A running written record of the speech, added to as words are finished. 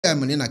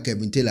amane na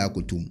Kevin Taylor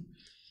akotum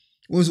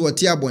wonso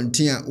wote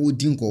abonten a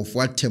odi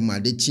nkofo atem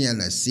ade chia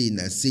na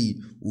sei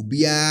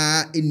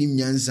obia enim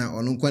nyansa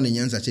ono nkwa na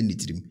nyansa che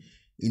nitirim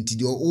nti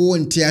de o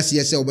nte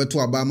ase se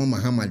obeto aba ama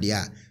Muhammad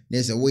a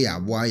na se wo ya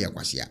aboa ya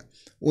kwasea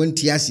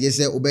wonte ase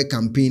se obe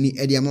campaign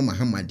e de ama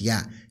Muhammad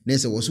a na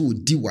se wo so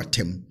odi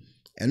watem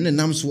eno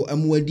nam so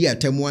amuadi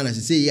atem na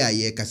se ye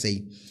aye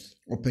kasai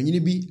opanyini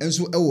bi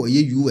enso ewo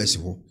ye US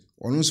ho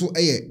ono so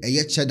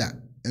eye Chedder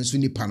enso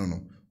ni pano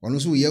no ono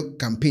so ye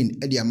campaign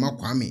e de ama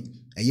Kwame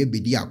eye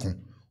bediako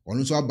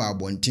ono so aba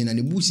abonten na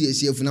ne busi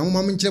esiefu na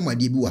mama nkyere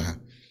made bi wa ha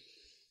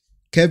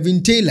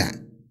Kevin Taylor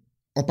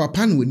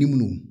opapa no onim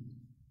no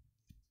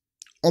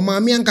o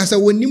maame ankasa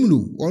wonim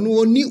no ono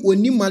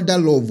oni mother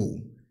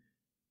love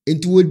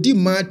enti wodi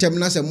matem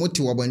na se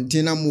mote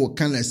wabonten na mo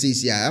kana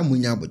sesi a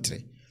amunya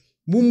abotre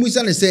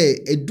mummusa ne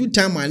se edu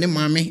time ane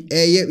maame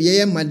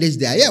ye Mother's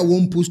Day ya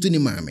won post ni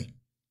maame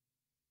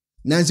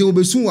nanse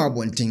obesu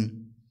wabonten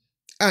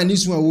a ni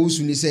su a wo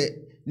su ni se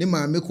ne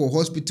maame ko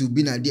hospital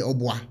bi na de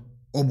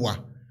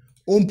obwa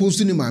on post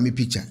ni maame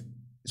picture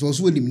so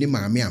odim ni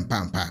maame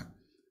ampa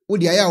wo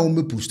de aya on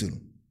be post no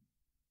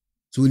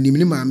so nim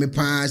ni maame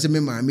pa se me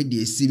maame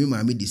de esi me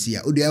maame de si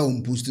a wo de aya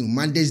on post no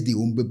Mother's Day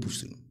on be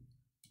post no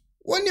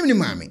wonim ni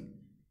maame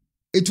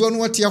etu ono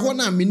wote ho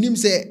na menim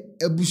se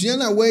abusua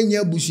na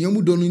wanya abusua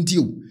mu do no nti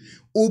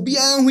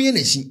obia ho ye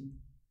na shi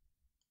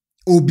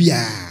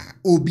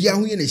obia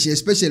ho ye na shi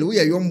especially we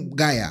young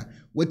guy a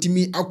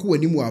watimi akọ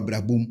animu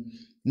abrabom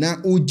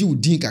na oji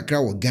udin kakra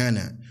wo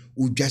Ghana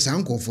odwasa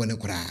nkofo ne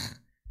kora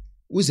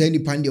wo say ni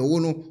pande wo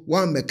no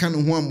wan meka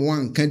no ho am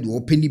wan ka de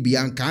opani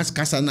bia nka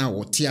kasa na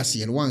wo te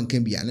ase no wan ka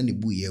bia na ne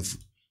bu yefu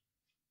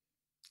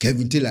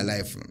Kevin Taylor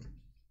life no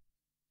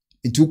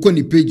nti uko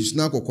ni pages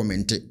na ko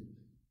comment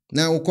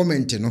na wo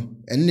comment no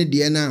enne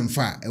de na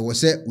amfa e wo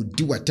se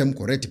odi watem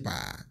correct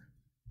pa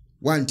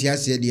wan te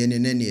ase de ne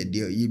ne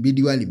de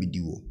bidiwa ne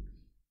bidiwo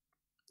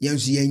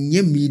yanso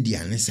yenye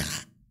media ne sa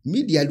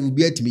media do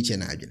bi atimi che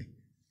na adwene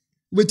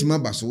wetima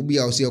baso obi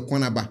a wo se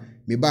kwana ba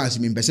me ba ase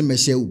me mpese me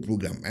share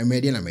program I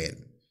made na me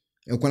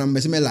e kwana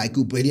mpese me like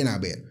u pedi na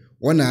be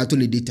wona ato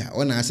le data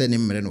wona ase ne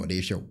mmere no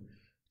de hwew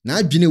na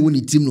adwene wo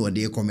ni team no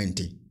de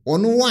comment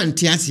ono wan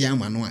te ase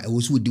ama no a e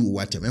wo so odi wo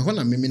watem e ho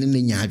na me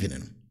ne nya adwene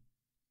no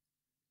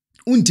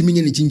untimi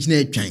nye ne chinchina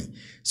atwan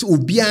so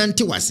obi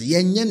ante wase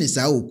yenye ne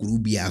saa okuru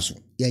bia so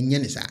yenye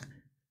ne saa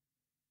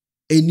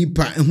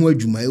enipa ho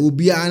adwuma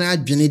obi a na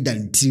adwene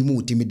dan timu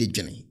otimi de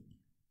dwene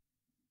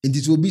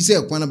enti so obi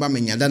se kwana ba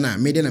menyada na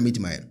me de na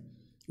metimaye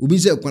obi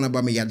se kwana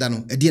ba me yada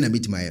no e de na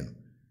metimaye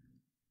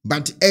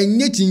but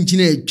enye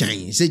chinchina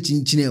atwan se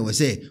chinchina we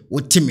se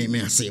wotime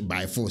me ase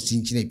by force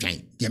chinchina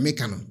atwan de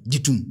meka no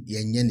gitum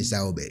yenye ne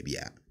saa o ba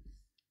bia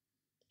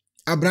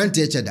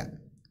abrante Chedder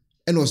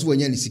eno so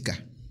wanya ne sika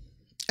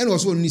eno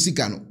so ni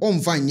sika no o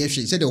mfa nye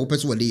hwe se de wo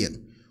pese wode ye no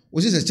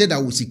o se Chedder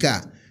wo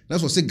sika na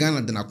so se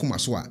Ghana de na koma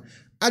so a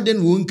aden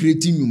wo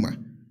create nyuma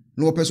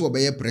na wo pese wo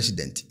be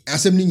president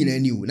asem ni nyina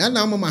ni wo na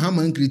na mama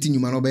hama create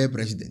nyuma na wo be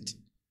president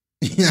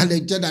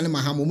ale Chedder ne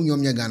mahama mu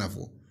nyom nya Ghana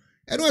fo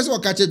eno se wo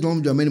ka che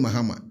dom ni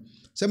mahama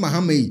se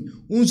mahama yi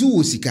unzu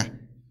wo sika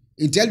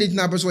intelligent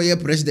na pese wo ye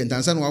president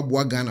ansa na wo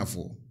aboa Ghana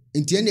fo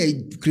enti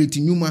ene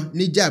create nyuma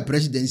ni ja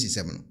presidency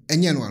sem no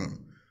enye no ano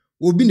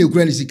obi na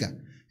kura ni sika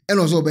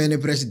eno so be ne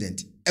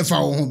president efa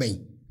wo ho ben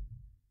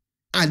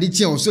ade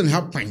tie o so ne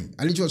hapan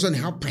ade tie o so ne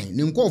hapan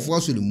ne nkofo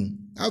aso le mu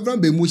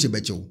Abraham be mu che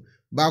bechew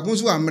ba kun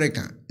so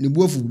America ne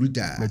buafu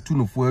bruta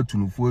metunufo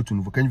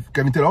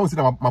Kevin Taylor o se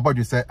na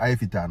mabodwe se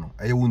ayefita no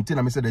eye wunti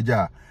na me se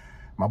deja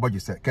mabodwe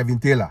se Kevin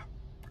Taylor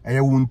eye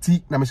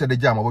wunti na me se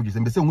deja mabodwe se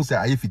be se hu se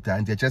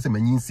ayefita nti kire se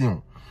manyinsi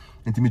ho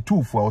nti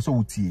metufo a o so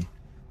wutie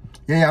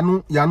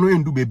yanu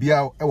endu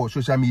bebia e wo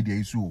social media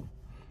isu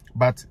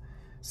but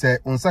se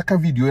onsaka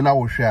video na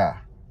wo hwe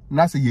a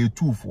na se ye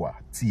tufo a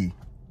tie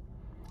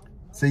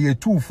se ye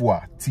tufo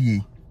a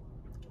tie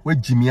we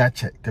Jimmy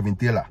ache Kevin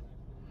Taylor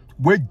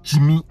we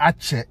Jimmy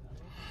ache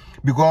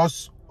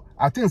because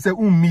I think say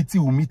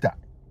umita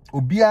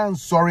obia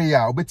sorry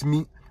ya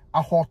obetimi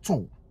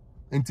ahoto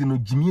enti no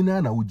Jimmy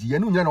na oji ye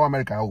no nya na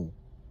America ha o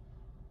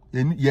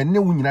ye ne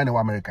wo nyina na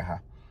America ha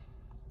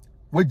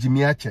we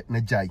Jimmy ache na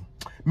jai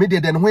me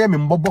de no ho ye me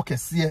mbobbo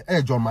kese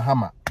e John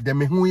Mahama de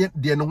me ho ye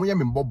de no ho ye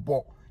me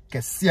mbobbo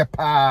kese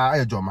pa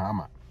e John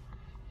Mahama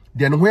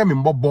de no ho ye me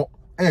mbobbo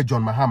e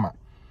John Mahama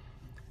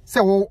se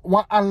wo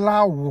wa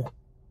allow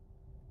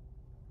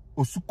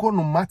osuko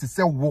no mate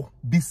se wo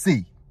bi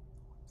say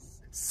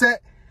se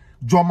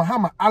John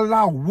Mahama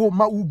allow wo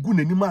ma ugu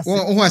nanim ase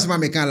ho asema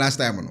me kan last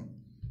time no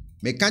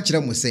me ka kire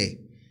mo say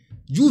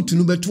youth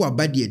no beto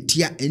abade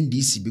atia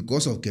NDC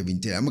because of Kevin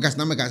Taylor amaka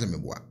na meka se me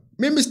boa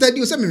me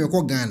study o se me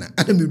ko Ghana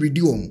and me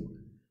ready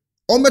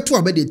o beto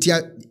abade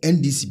atia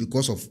NDC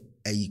because of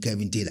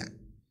Kevin Taylor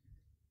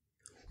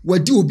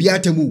wadi obi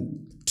atamu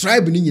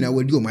tribe ni nyina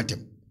wadi o matem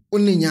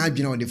onni nya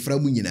adwena o de fra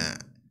mu nyina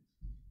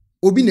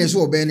obi na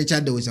so obe ne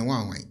Chedder wo se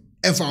wan hwan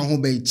efa ho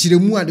be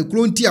kiremu ade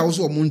klonti a wo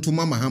so mo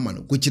ntoma Mahama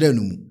no ko kire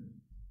no mu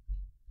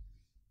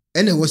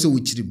ene wo se wo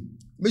kirem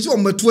me so o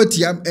meto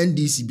atia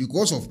NDC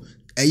because of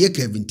eye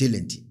Kevin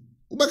Talent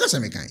ubaka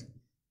samekan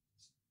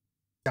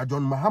ya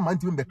John Mahama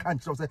ntimi be kan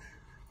say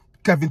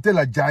Kevin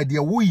Taylor jai de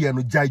wo ye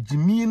no jai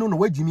jimi no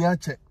wajimi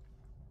ache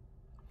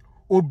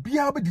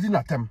obia be didi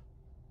natem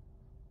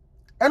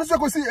eno so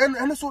ko si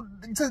eno so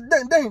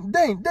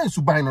den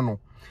suban no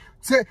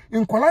say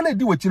inkwala na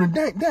di wachi no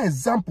den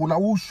example na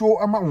wo show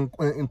ama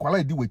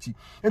inkwala di wachi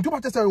ento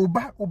ba say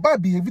oba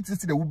behave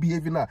ti dey wo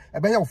behave na e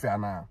be ya wo fe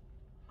ana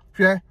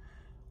hwe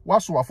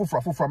waso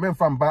afofra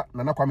memfa mba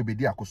Nana Kwame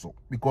bediako so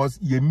because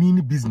ye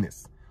mean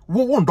business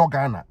wo ndo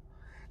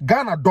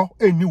Ghana do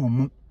eni wo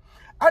mu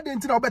ade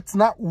ntina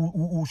obetena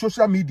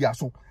social media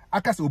so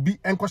akasa obi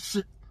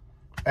enkohye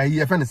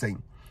ye fe ne sen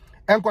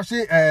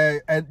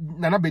enkohye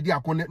Nana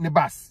bediako ne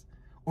bas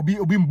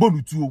obi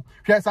mbonutuo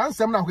hwe san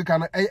nsem na akeka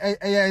no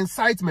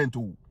incitement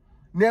o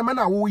na ma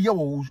na wo ye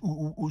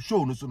wo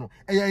show no so no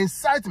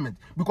incitement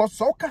because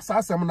so kasa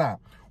asem na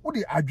wo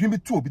de adwen bi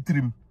to obi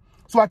tirim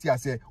so what you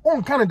say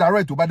on can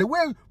direct but the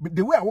way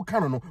I will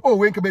can no oh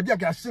when baby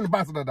aka shine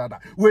bass da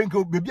when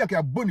baby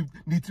aka boni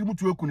ni trimu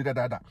to eku ni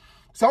da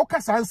so ka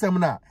sansem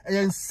na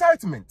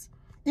incitement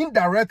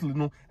indirectly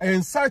no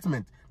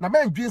incitement na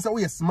man dwen say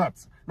we smart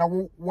na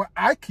wo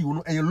IQ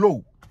no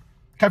low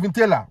Kevin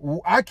Taylor wo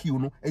IQ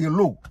no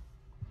low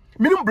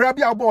minim bra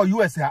bia wo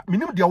US ha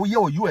minim de wo ye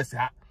wo US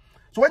ha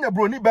so when you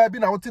bro ni ba bi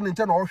na wo tin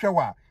nche na wo hwe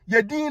wa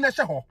ye din na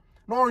hye ho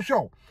na wo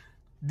hwe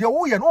de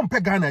wo ye no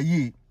mpe Ghana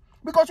ye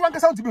because one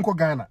kasa ntimi ko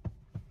Ghana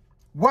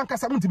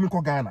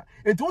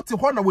enti wote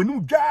ho na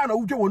wanum dwa na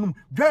wudwa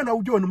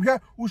wanum hwe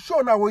wo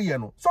show na wo ye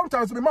no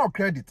sometimes we mouth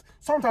credit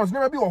sometimes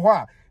never be wo ho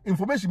a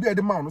information be at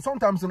the mouth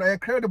sometimes na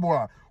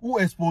credible who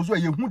expose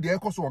ye hu de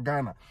ekoso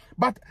Ghana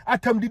but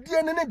atam de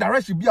die ne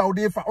direction be a wo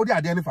de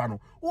ade ne fa no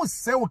wo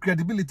say wo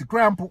credibility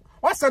cramp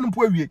what send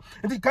mpo awie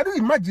enti can you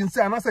imagine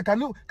say anase can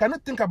you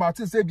think about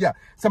it say bia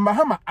say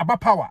Mahama aba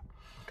power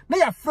na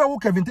ya frɛ wo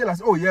Kevin Taylor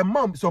say oh yeah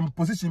mom some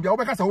position bia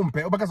obekasa wo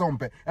mpe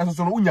enso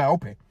so no unya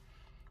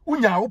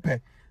wo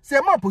pɛ say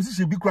ma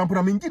position bi krampo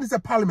na mengi ni say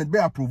parliament be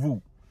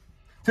approve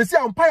say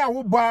umpire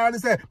wo baa ni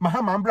say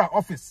Mahama ambra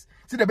office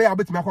see the be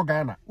abetimi akɔ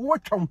Ghana wo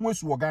twa ho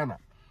asu wo Ghana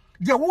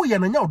dia wo ye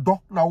na nya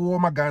odo na wo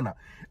ma Ghana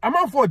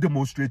amount for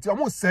demonstrate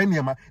am say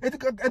niema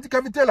enti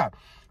Kevin Taylor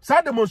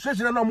sa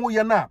demonstration na mo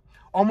ye na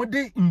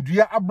omode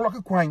ndua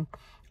ablock kwan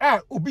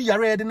obi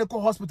yare de ne ko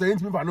hospital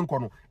enti me fa no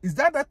nko no is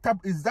that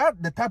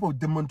the type of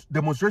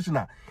demonstration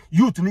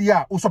youth ni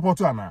ya o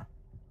support ana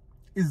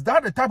is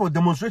that the type of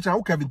demonstration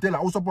who Kevin Taylor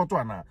o support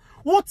ana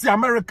what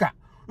America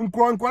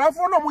nkwala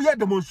for no mo ye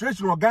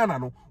demonstration o Ghana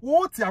no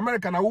what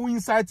America na wo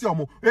incite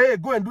omo hey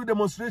go and do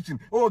demonstration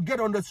oh get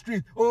on the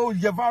street oh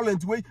you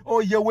violent way oh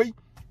you way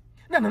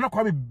Nana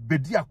Kwame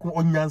bediako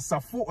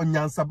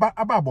onyansaba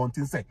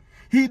ababontin say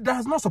he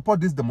does not support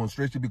this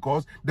demonstration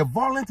because the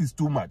violence is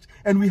too much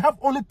and we have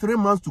only 3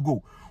 months to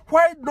go.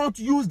 Why not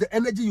use the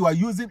energy you are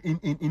using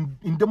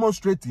in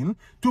demonstrating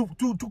to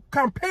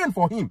campaign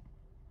for him?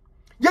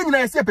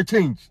 Yenina see a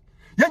change.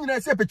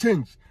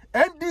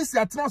 NDC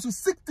at now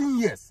 16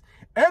 years.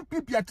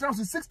 MPP at now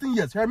 16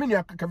 years. How many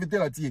Kevin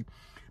Taylor tie?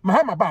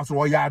 Mahama ba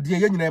so ya de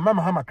yenina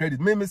Mahama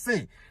credit. Me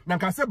say na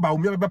nka se ba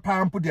umi be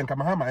pa ampo de nka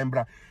Mahama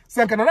embra.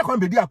 Se nka Nana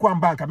Kwame bediako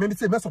amba nka me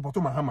say me support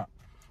Mahama.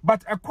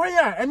 But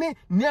acquire any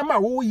niema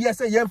wo yes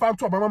say yen fan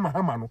to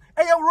Mahama no.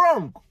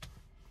 Wrong.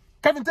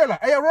 Kevin Taylor,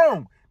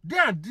 wrong.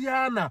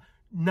 Dia na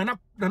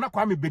Nana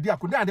Kwame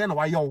bediako dia na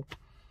wayo.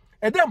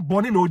 Dem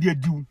boni na odi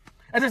adu.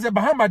 E say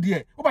Mahama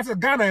de. Wo ba say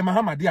Ghana e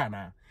Mahama de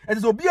ana. E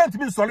say obi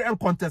antimi sole en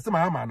contest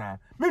Mahama na.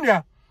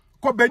 Menua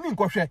ko Benin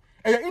ko hwe.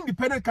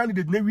 Independent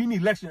candidate na win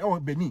election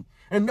Benin.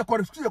 And na ko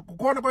is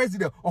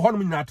the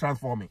ohonom na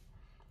transforming.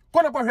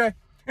 Ko na ko hwe.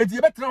 Enti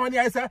ye betra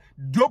wani say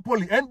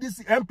duopoly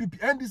NDC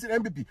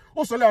MPP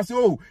also let us say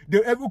oh they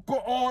ever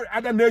call all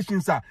other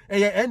nations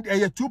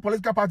two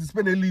political parties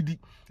spend a lead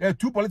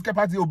two political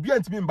parties obi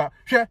antimi mba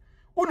hwe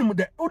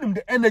unim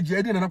the energy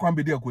e dey Nana Kwame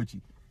bediako echi.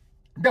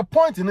 The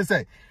point in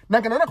say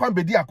Nana Kwame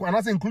bediako and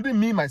I say including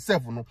me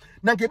myself no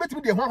nanka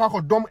betimi dey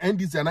ho dom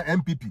NDC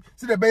and MPP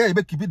see the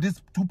be keep these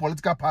two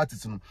political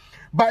parties no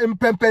but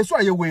impempen so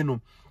aye we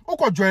no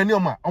ukọ join ni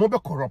oma be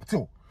corrupt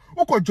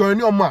ukọ join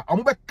ni oma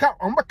be ka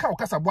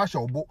okasabo ahye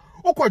obo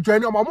ukọ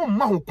join ni oma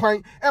mma ho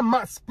kwan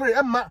emma spray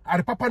emma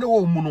arepapa ne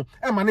wo mu no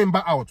emma ne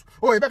mba out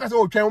oh ebeka say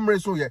o twen umre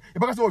so ye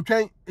ebeka say o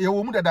twen ye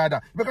wo mu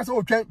dada ebeka say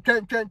o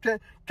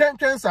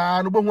twen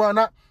sa no bohu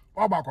ana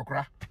oba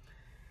akokora.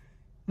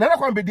 Nana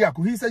Kwame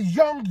bediako, he's a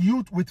young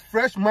youth with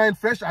fresh mind,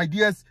 fresh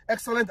ideas,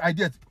 excellent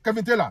ideas.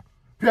 Kevin Taylor,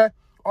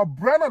 or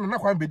Brana Nana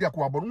Kwame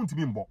bediako abon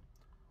untimi mbo.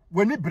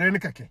 Weni brene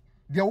keke.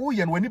 Dia wo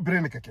ye no weni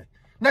brene keke.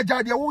 Na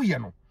ja dia wo ye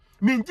no.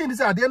 Minji ni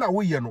say ade na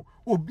wo ye no.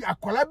 Obi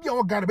akola bia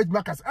o Ghana betimi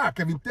akas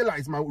Kevin Taylor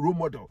is my role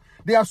model.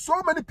 There are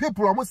so many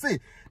people I must say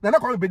Nana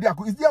Kwame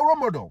bediako is their role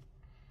model.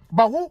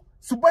 But who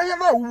subaya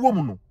na wo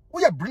mu no.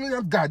 We a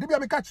brilliant guy. Dey bia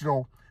me catch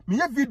you. Me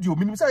ye video,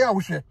 me say ya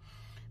wo hwe.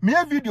 Me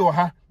ye video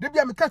ha. Dey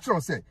bia me catch you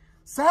say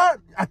sa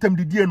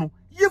atemdidie no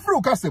yefri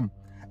ukasem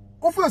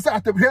ofo say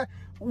atemhe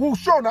wo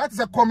show na it is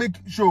a comic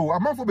show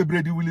among for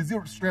bebredi will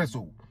zero stress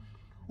o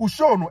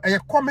show no a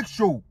comic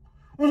show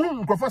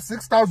for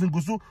 6,000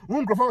 gusu,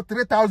 for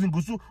 3,000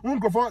 gusu,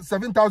 for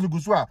 7,000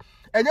 gusu.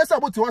 And yes,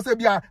 about to say,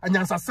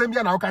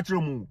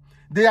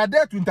 they are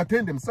there to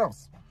entertain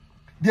themselves.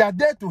 They are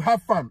there to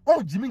have fun.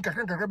 Oh, Jimmy,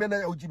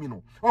 oh, Jimmy,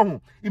 no.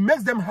 Oh, it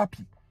makes them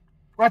happy.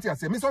 What I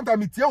say, me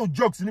sometimes it tell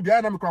jokes in the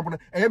behind me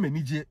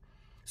crampon.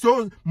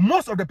 So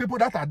most of the people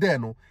that are there,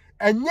 no,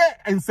 and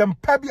yet and some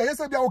pebby, yes,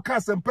 they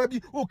are some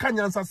pebby who can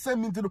answer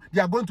same into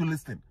they are going to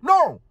listen.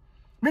 No,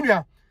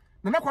 Minia,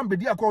 Nana Kwame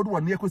bediako do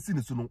one near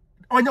Cosine Suno.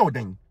 On your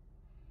ding.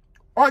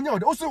 On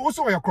your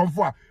also your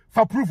comfort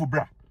for proof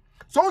bra.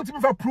 So on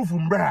for proof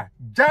bra.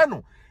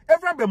 Jano,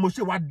 every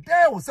Moshe was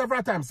there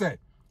several times, say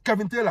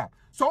Kevin Taylor.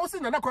 So also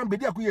Nana Kwame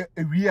bediako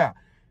a year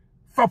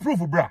for proof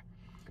bra.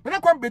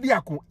 Nana Kwame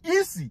bediako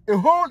easy, a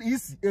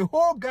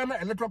whole Ghana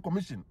Electoral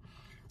Commission.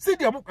 See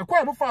the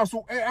acquire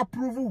Mufaso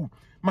approve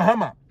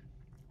Mahama.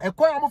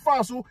 Acquire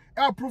Mufaso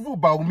approve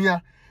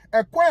Baumia.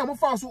 Acquire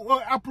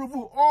Mufaso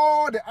approve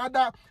all the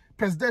other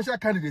presidential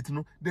candidates, you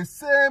know, the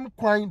same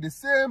crime, the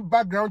same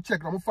background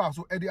check.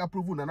 Mufaso Eddie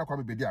approve Nana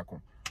Kwame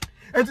bediako.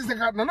 And to say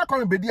Nana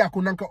Kwame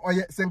bediako nanka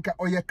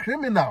oye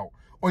criminal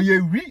or ye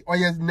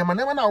nema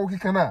na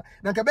okikana.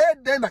 Nanka be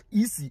then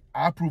easy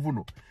approve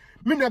no.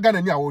 Me no Ghana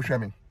ni awo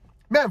hweme.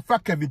 Me mfa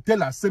Kevin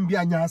Taylor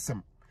sembia nya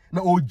asem.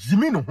 Na o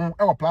Jimmy no ho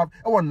e wo plan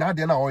e wo na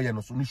de na o ye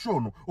no so ni show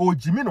no o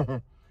Jimmy no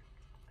ho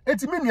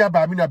enti me nua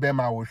ba me nua be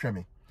ma wo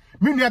hweme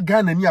me nua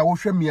Ghana ni a wo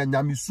hweme ya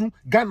nyamesu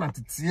Ghana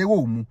tete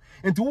wo mu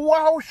enti wo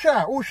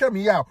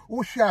hweme ya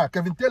wo hwa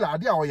Kevin Taylor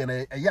ade a o ye na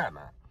e ya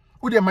na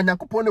wo de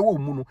manyankopon na wo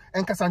mu no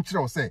enkasa nkire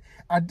wo se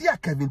ade a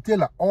Kevin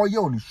Taylor o ye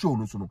on show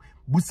no so no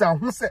busa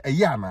ho se e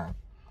ya na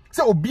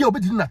se obi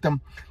obedi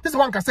natam tese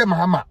wan ka se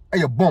Mahama e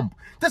ye bomb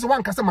tese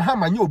wan ka se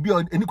Mahama nye obi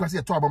eni kwase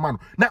ye to abama no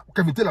na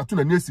Kevin Taylor tu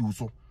na nesi wo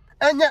so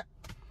enye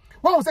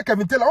what was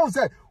Kevin Taylor? I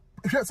say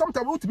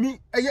sometimes with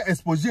me,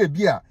 exposure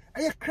beer,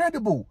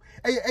 credible,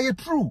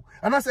 true.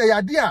 And I say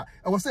idea.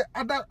 I was say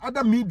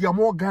other media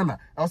more Ghana.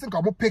 I was think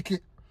I'm pick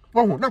it.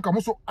 Well, now come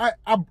also I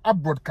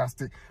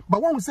broadcast it.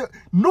 But when we say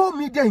no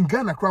media in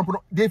Ghana,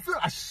 they feel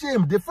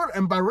ashamed, they feel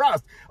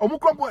embarrassed. Omo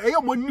crampo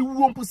money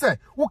won't say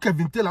who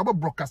Kevin Taylor about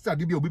broadcaster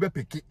be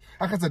pick it.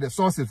 I can say the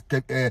source is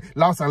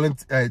Loud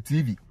Silent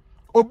TV.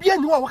 Obi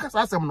eni wa waka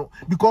asem no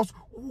because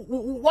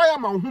why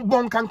am I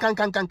bon kan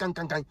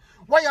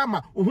why am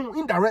I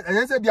indirect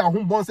and say bia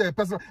bon say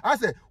person I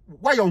say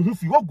why you hu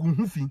fi what gu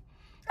hu fi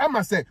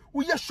ama say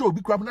we ye show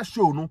bi crap na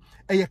show no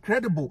e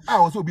credible I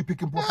also be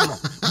picking popular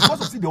because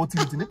of see the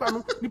utility nipa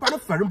no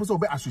ferry person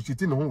be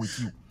associating no with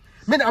you.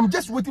 Man, I'm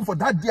just waiting for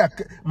that day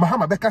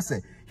Mahama Beka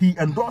say he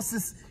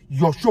endorses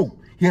your show.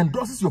 He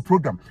endorses your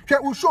program.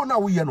 We show now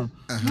we know.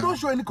 You don't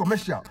show any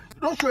commercial.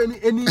 You don't show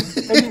any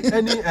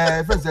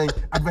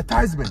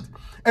advertisement.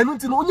 And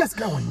until no yes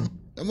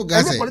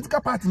any political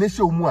party na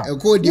show mu a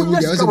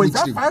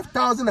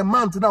 5,000 a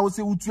month now we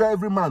say utua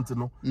every month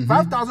no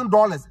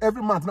 $5,000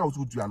 every month now we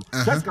utua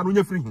no just can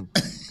only free him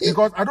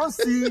because I don't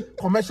see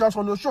commercials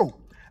on your show.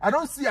 I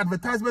don't see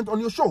advertisement on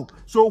your show.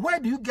 So where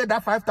do you get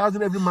that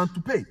 5,000 every month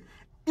to pay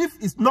if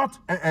it's not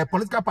a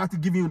political party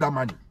giving you that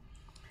money?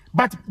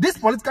 But these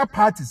political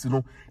parties, you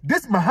know,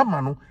 this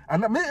Mahama, no,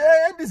 and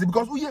this is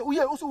because we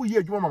also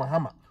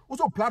Mahama,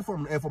 also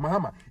platform for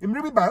Mahama. In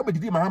maybe by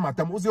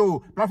Mahama,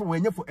 also platform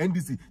when you for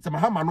NDC, so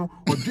Mahama no,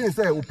 or Jane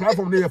say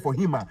platform there for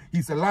him,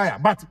 he's a liar.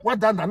 But what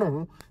Dan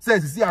no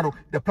says, you know,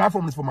 the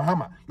platform is for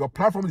Mahama. Your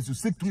platform is to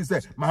seek to say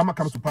Mahama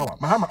comes to power.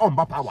 Mahama on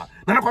power.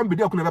 Nana Kwame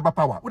bediako never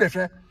power. What they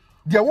say?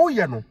 They wo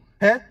ye no,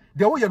 they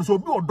wo ye no so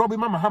be or double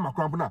Mahama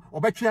crampona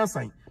or be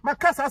sign. My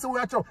cast has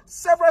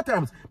several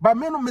times, but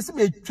me no me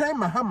train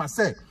Mahama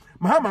say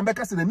Mahama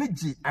Beka say the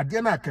niji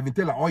Adiana Kevin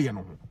Taylor or you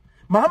know.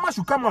 Mahama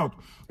should come out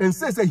and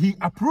say he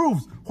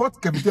approves what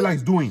Kevin Taylor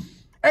is doing.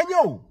 And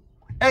yo,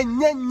 and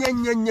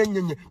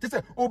nye. Just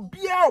say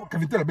obia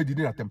Kevin Taylor be did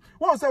them.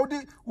 One say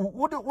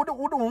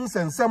would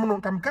send some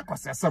no come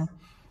kwase some,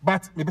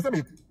 but me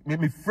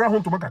fra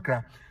hon to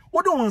makakra.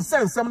 Would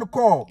send some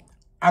call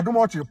I don't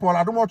watch it, Paul.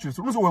 I don't watch it.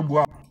 So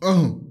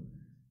oh.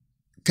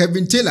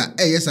 Kevin Taylor,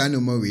 yes, I know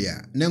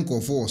Maria.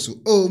 Nanko force.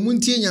 Oh,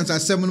 Munti Yansa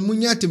 7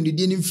 Munyatum the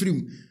Dinim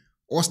Frim.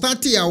 Or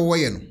start ya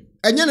wayan.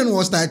 And yan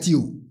was start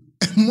you.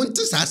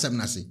 Muntis has some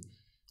nasi.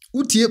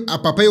 Uti a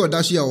papa or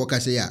dashia or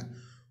cassia.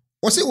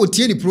 Or say what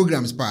any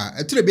programs pa,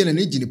 a to be an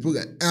agent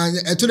program, and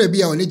a to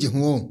be our agent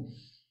home.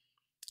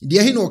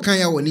 Dear he no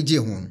kaya or niji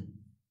home.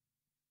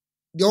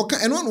 The oka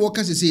and one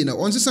workers say now,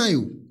 on the sign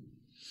you.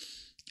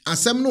 As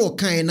some no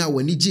kaya now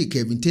when niji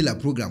Kevin Taylor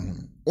program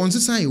home. On the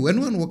sign you, when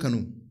one worker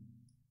no.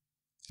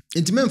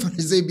 Intimate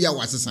fancy be a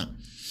wasasa.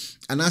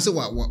 And I say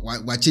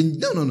watching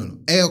no.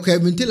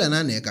 Kevin Taylor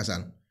na na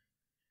ekasa.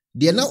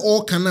 They na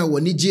all kana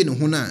woni je ne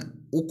ho na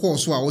wo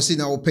course a wo se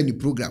na open the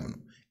program no.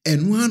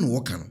 Enu ha no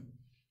wo ka no.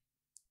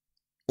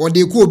 Or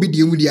they ko obi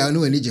die mu dia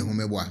no ani je ho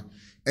meboa.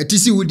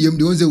 Etisi wo die mu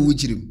de onze wo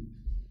chirim.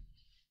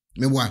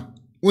 Meboa.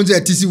 Onze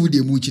etisi wo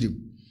die mu chirim.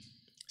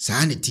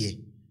 Sa ne tie.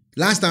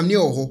 Last time ne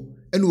ho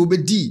enu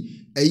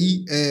obedi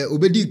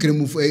obedi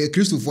kremufo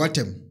Christopher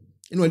atem.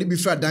 Enu oni bi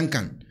fra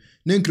Duncan.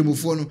 ne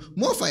nkremofo no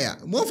more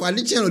fire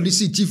de channel de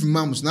see chief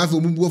imams na afọ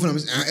omubu ofo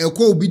na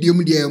ekọ obi de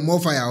mu de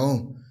more fire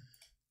on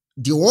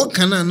the all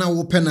kana na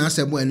wo pen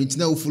asem and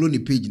ntina wo follow the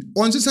page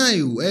on sesan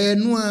you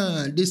no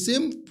the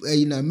same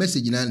na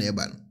message na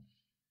eba no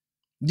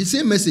the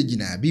same message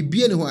na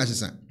bibie ne ho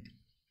asesa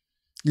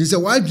ni se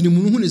wa adwene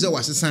mu hu ne se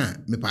wasesa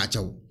me pa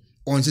acha wo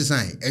on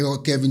sesan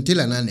Kevin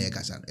Taylor na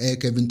ekasa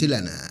Kevin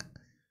Taylor na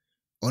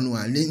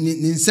onwa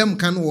ni nsem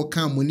kan wo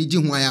kan mo ni ji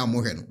ho aya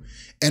mo hwe no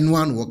eno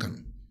an wo kan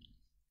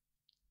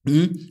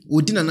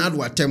odi na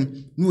ado atem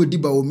na odi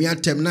ba omi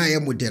atem na aye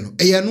mode no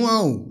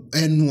no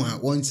eno a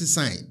won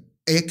sesan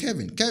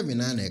Kevin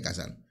na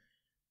ekasa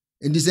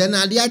ndi se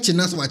na ade achi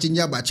na so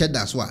wachinya ba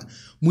Chedder so a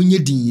munye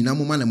din na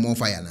mo ma na more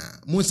fire na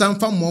mo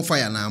sanfa more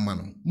fire na ama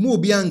no mo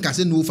obi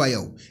ankase no fire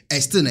o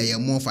still na ye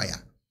more fire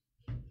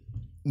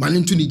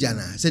manintu ni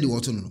jana said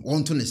woto no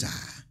wonto ne sa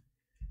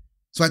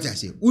so ati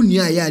ase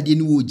unia ya ade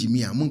ni wo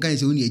jimi a mo kan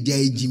se unia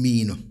ja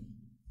jimi no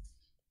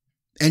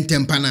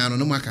entempa na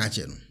no maka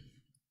ache no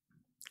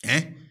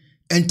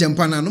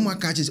entempa na no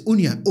maka ache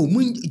unia o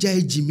mun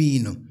ja jimi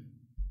no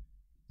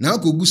na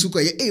ko gusu ko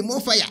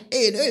more fire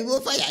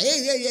more fire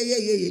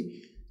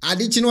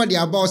ade chi no de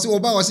aba o se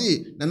oba o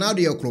se na na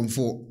do ye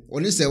kromfo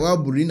oni se wa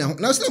buri na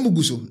so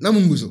na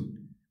muguso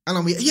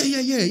ana mo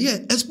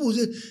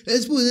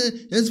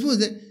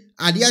expose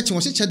ade achi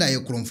wo se Chedder ye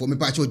kromfo me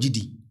pa cha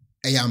ogidi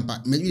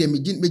eyampa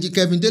meji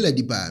Kevin Taylor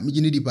di pa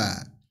meji ni di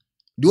pa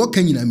de o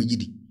kan nyina meji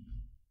di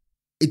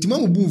etima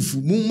mo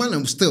bufu mo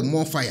man still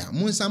more fire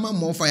mo sama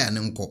more fire ne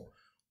nko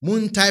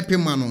mo type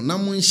mano na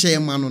mo share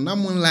mano na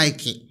mo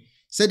like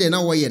said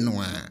na wo ye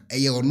no a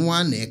eye ono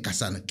a na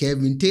ekasa no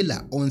Kevin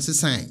Taylor on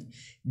sesan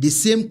the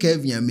same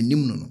Kevin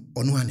aminim no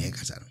ono a na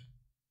ekasa no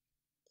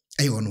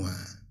eye ono a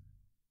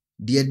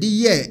de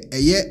ye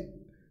eye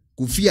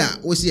kufia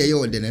osi eye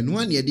ode na no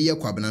a na de ye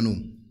kwabena no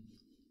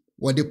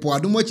wode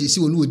poado mo chi si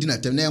wonu odi na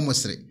tem na ye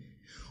mosre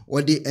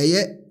wode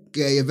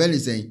eye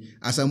velisen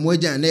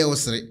asamoja na ye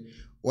osre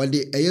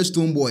wode eye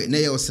stone boy na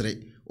ye osre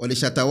wode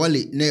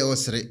shatawale na ye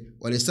osre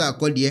wode sa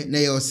akodie na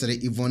ye osre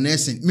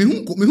Ivonesen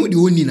mehu de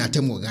oni na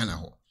tem Ghana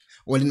ho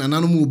wode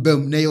nanano mu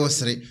bam na ye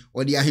osre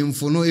wode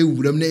ahemfo no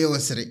ewuram na ye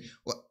osre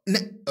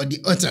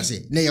wode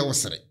otrase na ye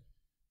osre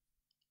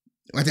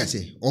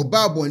watase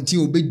oba bontin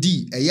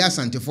obedi eye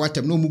asantefo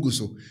atem na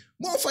omuguso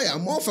more fire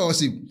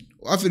osi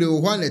afere o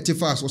hwa na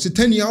tifas osi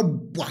tani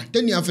abwa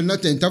tani afere na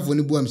tentafo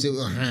ni buam se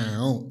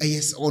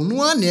yes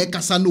ono a na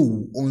ekasa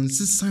no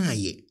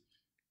onsesaye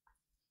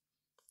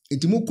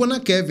etimu kona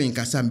Kevin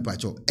kasa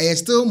mipacho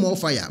still more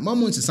fire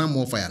mamu nsesa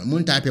more fire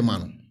mo type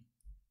man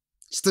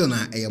still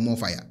na more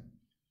fire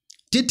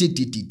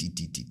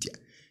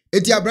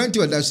eti abranti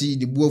odasi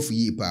di buofu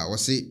yi pa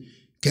osi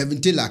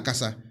Kevin Taylor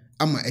kasa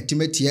ama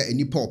etimetia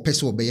enipa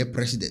opese obeye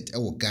president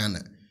ewo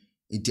Ghana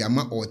enti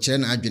ama o kire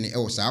na adwene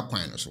ewo saa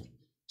kwan no so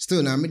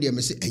still na me de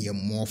me say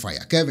more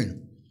fire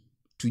Kevin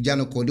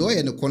tujano ko de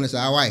oye ne kono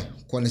saa why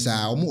kono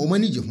saa o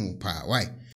mani je ho pa why